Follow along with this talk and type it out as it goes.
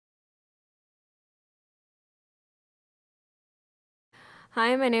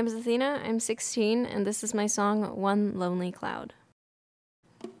Hi, my name is Athena, I'm 16, and this is my song, One Lonely Cloud.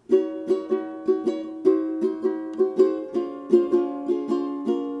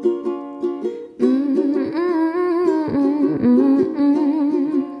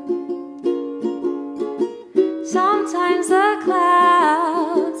 Sometimes the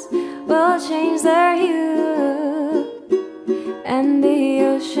clouds will change their hue, and the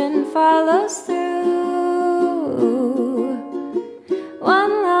ocean follows through.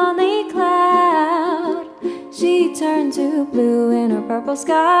 One lonely cloud, she turned to blue in a purple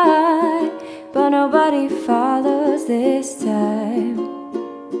sky, but nobody follows this time.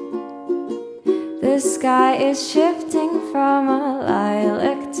 The sky is shifting from a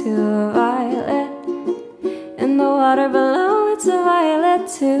lilac to a violet, and the water below, it's a violet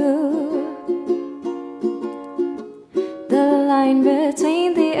too. The line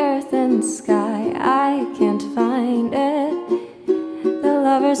between the earth and sky, I can't find it. The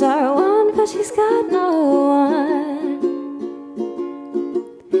lovers are one, but she's got no one.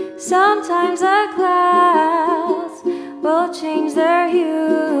 Sometimes the clouds will change their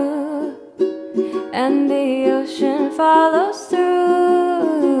hue, and the ocean follows through.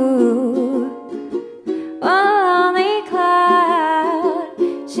 One lonely cloud,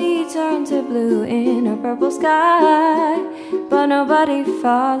 she turned to blue in a purple sky, but nobody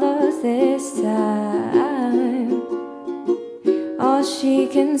follows this time. All she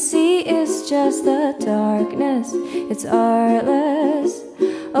can see is just the darkness, it's artless.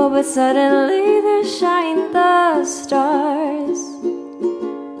 Oh, but suddenly there shine the stars.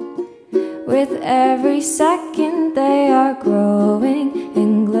 With every second they are growing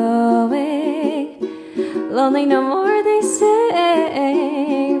and glowing. Lonely no more, they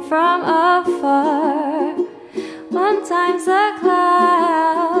sing from afar. One times the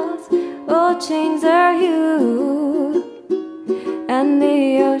clouds will change their hue, and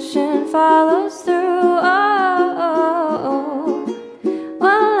the ocean follows through.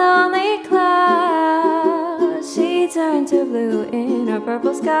 One lonely cloud, she turned to blue in a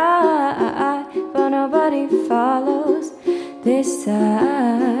purple sky, but nobody follows this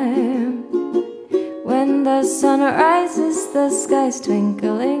time. When the sun rises, the sky's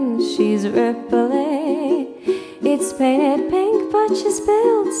twinkling, she's rippling. It's painted pink, but she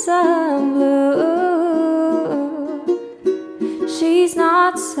spilled some blue. She's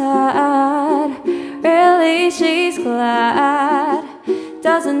not sad, really she's glad.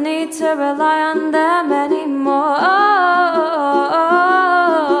 Doesn't need to rely on them anymore.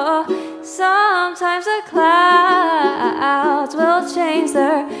 Sometimes the clouds will change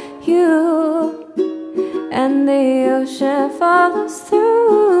their hue, and the ocean follows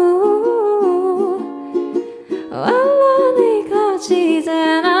through. One lonely cloud, she's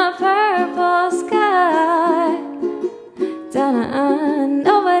in a purple sky. Da-na-na,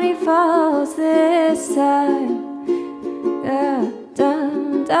 nobody falls this time. Yeah.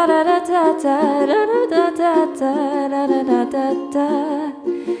 Da da da da da da da da da da da da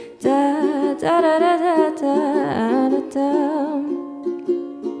da da da da da da.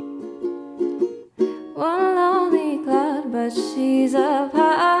 One lonely cloud, but she's up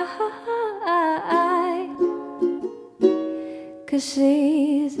high, 'cause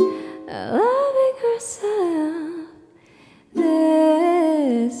she's